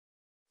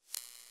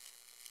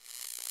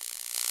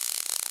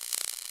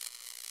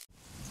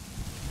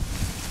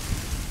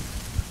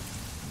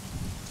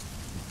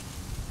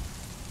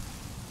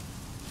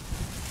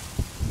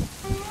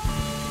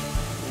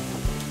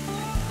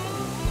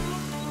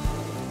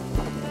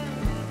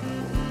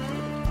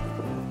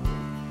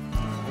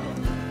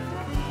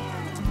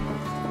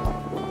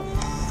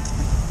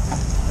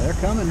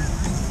coming.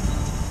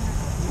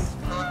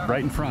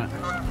 Right in front.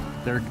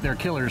 They're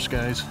killers,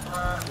 guys.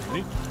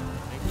 Ready?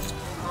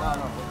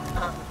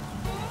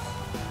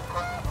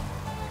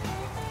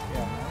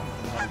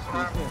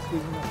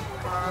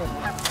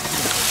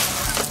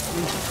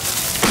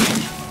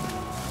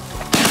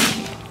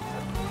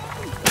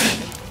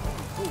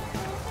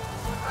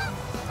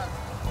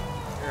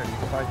 Here, you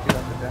can fight you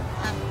up and down.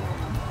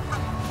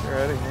 You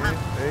ready?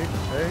 Hey.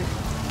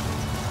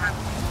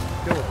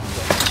 Kill it.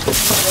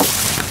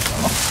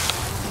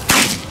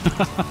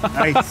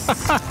 Nice.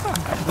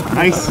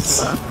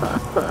 Nice.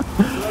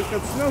 Like a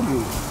snow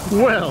goose.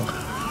 Well.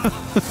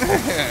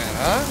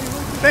 Huh?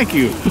 Thank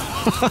you.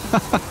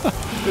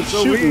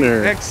 So we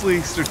actually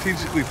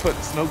strategically put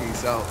snow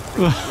geese out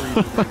for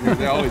this reason.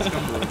 They always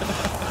come to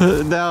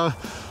us. Now,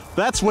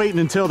 that's waiting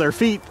until their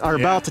feet are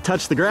about to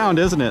touch the ground,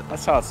 isn't it?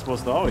 That's how it's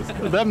supposed to always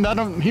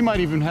go. He might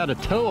even had a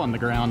toe on the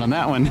ground on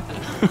that one.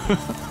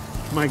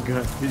 My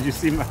God, did you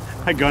see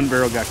my gun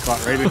barrel got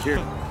caught right in here?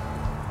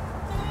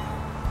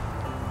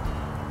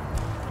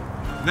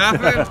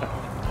 Nothing?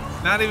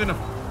 Not even a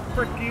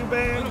frick you,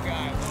 man? Little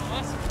guy.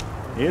 Awesome.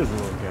 He is a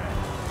little guy.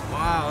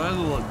 Wow, that's a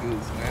little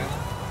goose, man.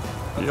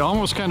 You're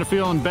almost kind of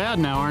feeling bad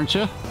now, aren't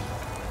you?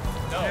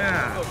 No,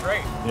 Yeah. I feel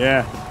great.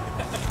 Yeah,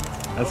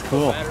 that's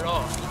cool. Not at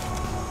all.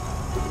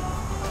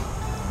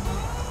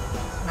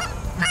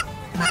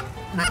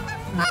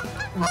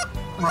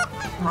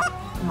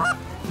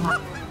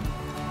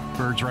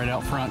 Birds right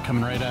out front,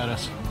 coming right at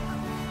us.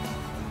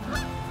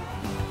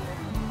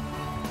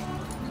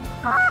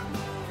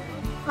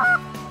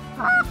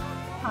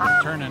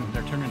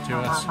 They're turning to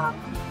us.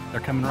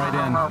 They're coming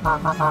right in.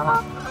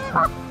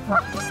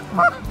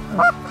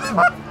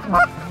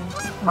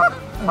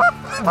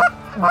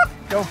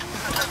 Go.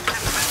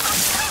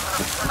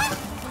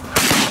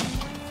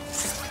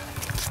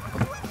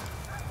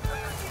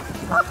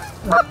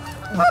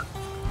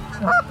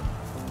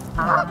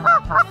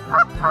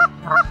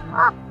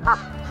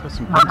 Put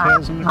some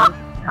pintails in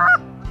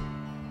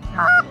there.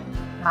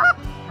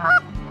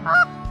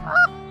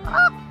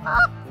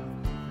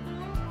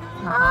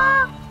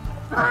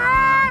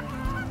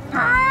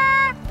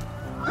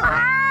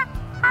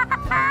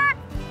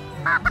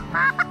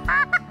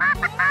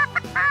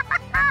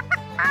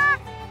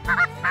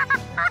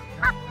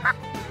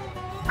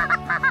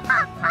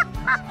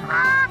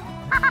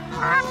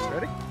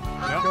 Ready?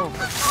 Yep. Go.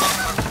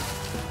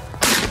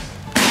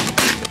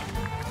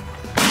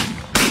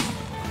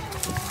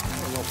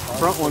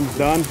 Front one's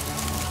done.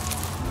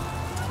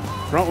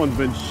 Front one's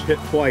been hit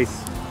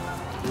twice.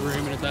 You were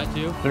aiming at that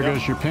too? There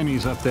goes your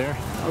pennies up there.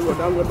 I'll go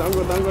down, go down,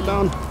 go down, go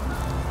down.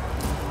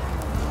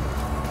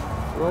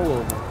 Roll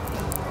over.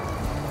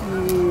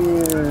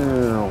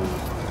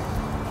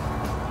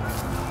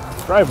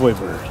 Driveway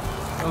bird.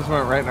 Those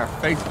weren't right in our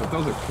face, but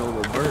those are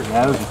killable birds.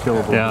 That was a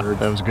killable Yeah, bird.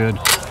 that was good.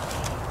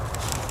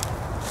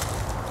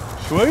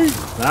 Sweet.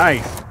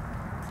 Nice.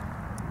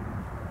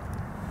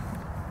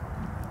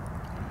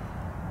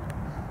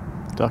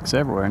 Ducks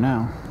everywhere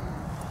now.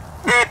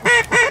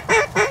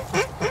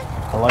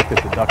 I like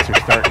that the ducks are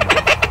starting to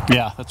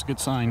Yeah, that's a good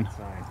sign.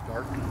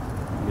 dark.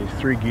 These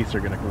three geese are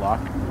going to lock.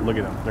 Look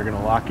at them. They're going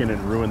to lock in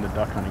and ruin the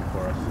duck hunting for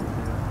us.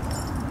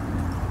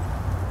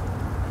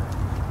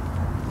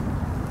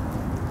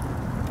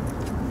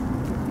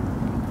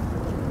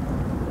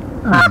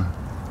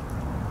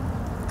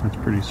 That's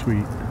pretty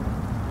sweet.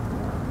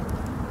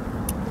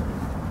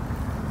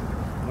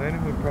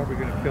 Landon would probably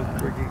gonna kill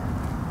 3 geese.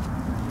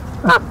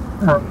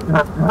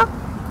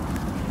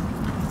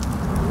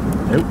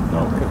 Nope.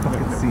 No.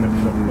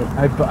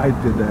 I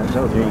did that.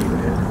 That was me.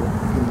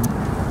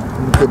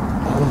 The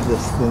bottom of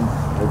this thing.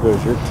 There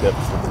goes your tip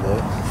for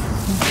today.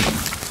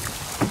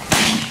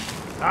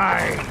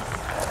 Nice.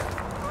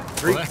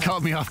 Well, that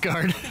caught me off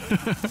guard.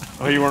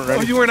 Oh, you weren't ready?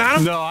 Oh, you weren't on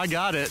him? No, I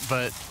got it,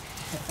 but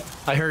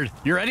I heard,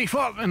 "You ready,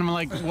 Flop?" And I'm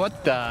like,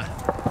 what the?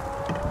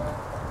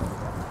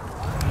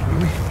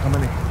 How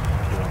many?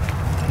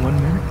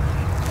 1 minute?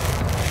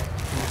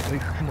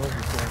 Please come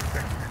over so I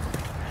can.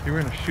 You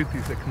were gonna shoot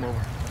these that come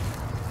over.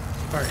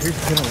 Alright, here's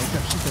the pinner right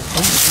there. Shoot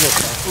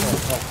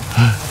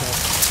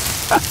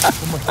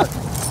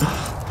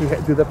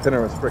that. Dude, that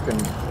pinner was freaking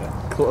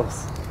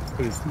close.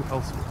 But he's too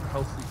healthy.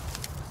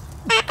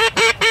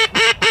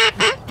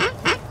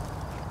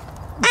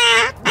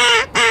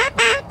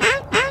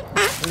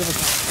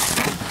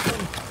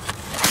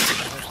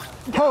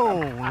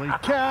 Holy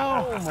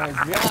cow! Oh my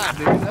god,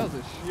 dude, that was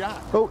a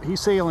shot. Oh,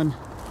 he's sailing.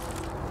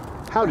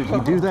 How did he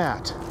do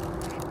that?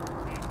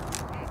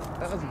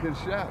 That was a good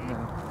shot,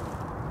 man.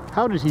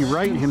 How did he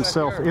right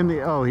himself in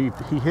the? Oh, he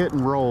hit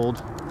and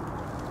rolled.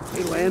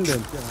 Hey,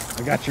 Landon.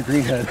 I got your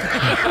green head.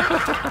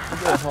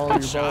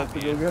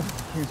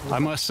 I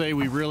must say,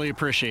 we really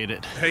appreciate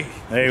it. Hey,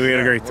 Hey, we had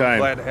a great time.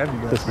 Glad to have you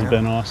guys. This has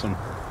been awesome.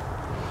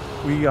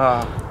 We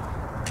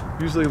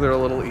usually they're a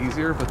little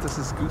easier, but this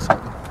is goose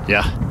hunting.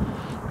 Yeah,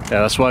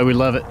 that's why we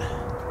love it.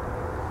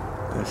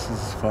 This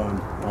is fun.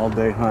 All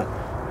day hunt.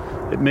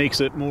 It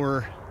makes it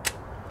more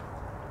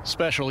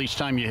special each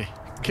time you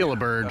kill a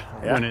bird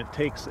when it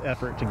takes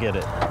effort to get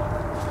it.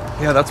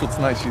 Yeah, that's what's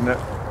nice. You know,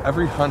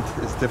 every hunt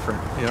is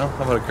different. You know,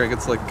 how about it, Craig?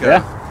 It's like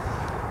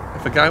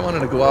if a guy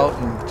wanted to go out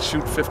and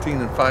shoot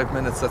 15 in 5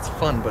 minutes, that's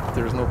fun. But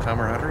there's no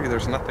camaraderie.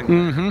 There's nothing.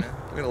 We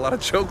had a lot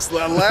of jokes, a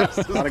lot of laughs.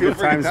 A lot of good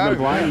times in the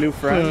blind, new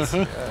friends.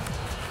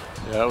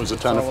 Yeah, it was a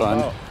ton of fun.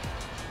 About.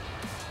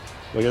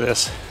 Look at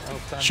this.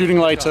 Shooting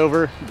lights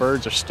over.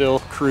 Birds are still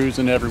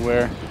cruising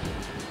everywhere.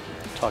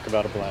 Talk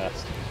about a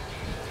blast.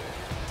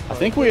 I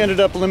think we ended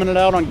up limiting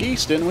out on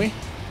geese, didn't we?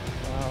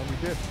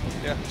 We did.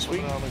 Yeah,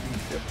 Sweet.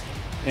 Yep.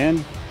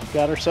 And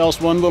got ourselves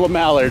one little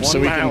mallard, so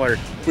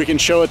we can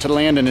show it to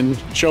Landon and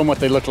show him what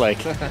they look like.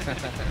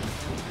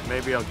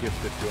 Maybe I'll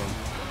gift it to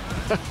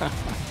him.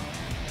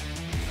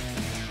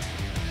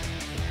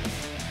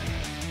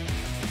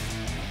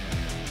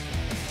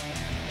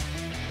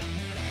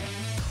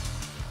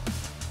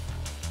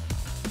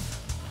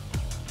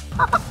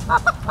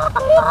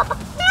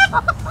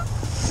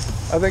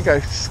 I think I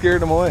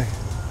scared him away.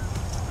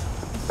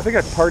 I think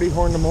I party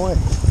horned him away.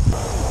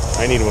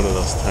 I need one of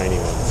those tiny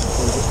ones.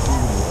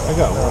 I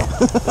got one.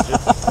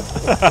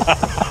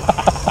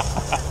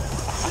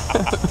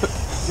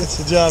 Gets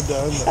the job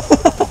done.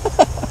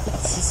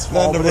 It's a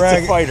small, but it's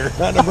a fighter.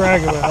 Nothing to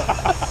brag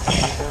about.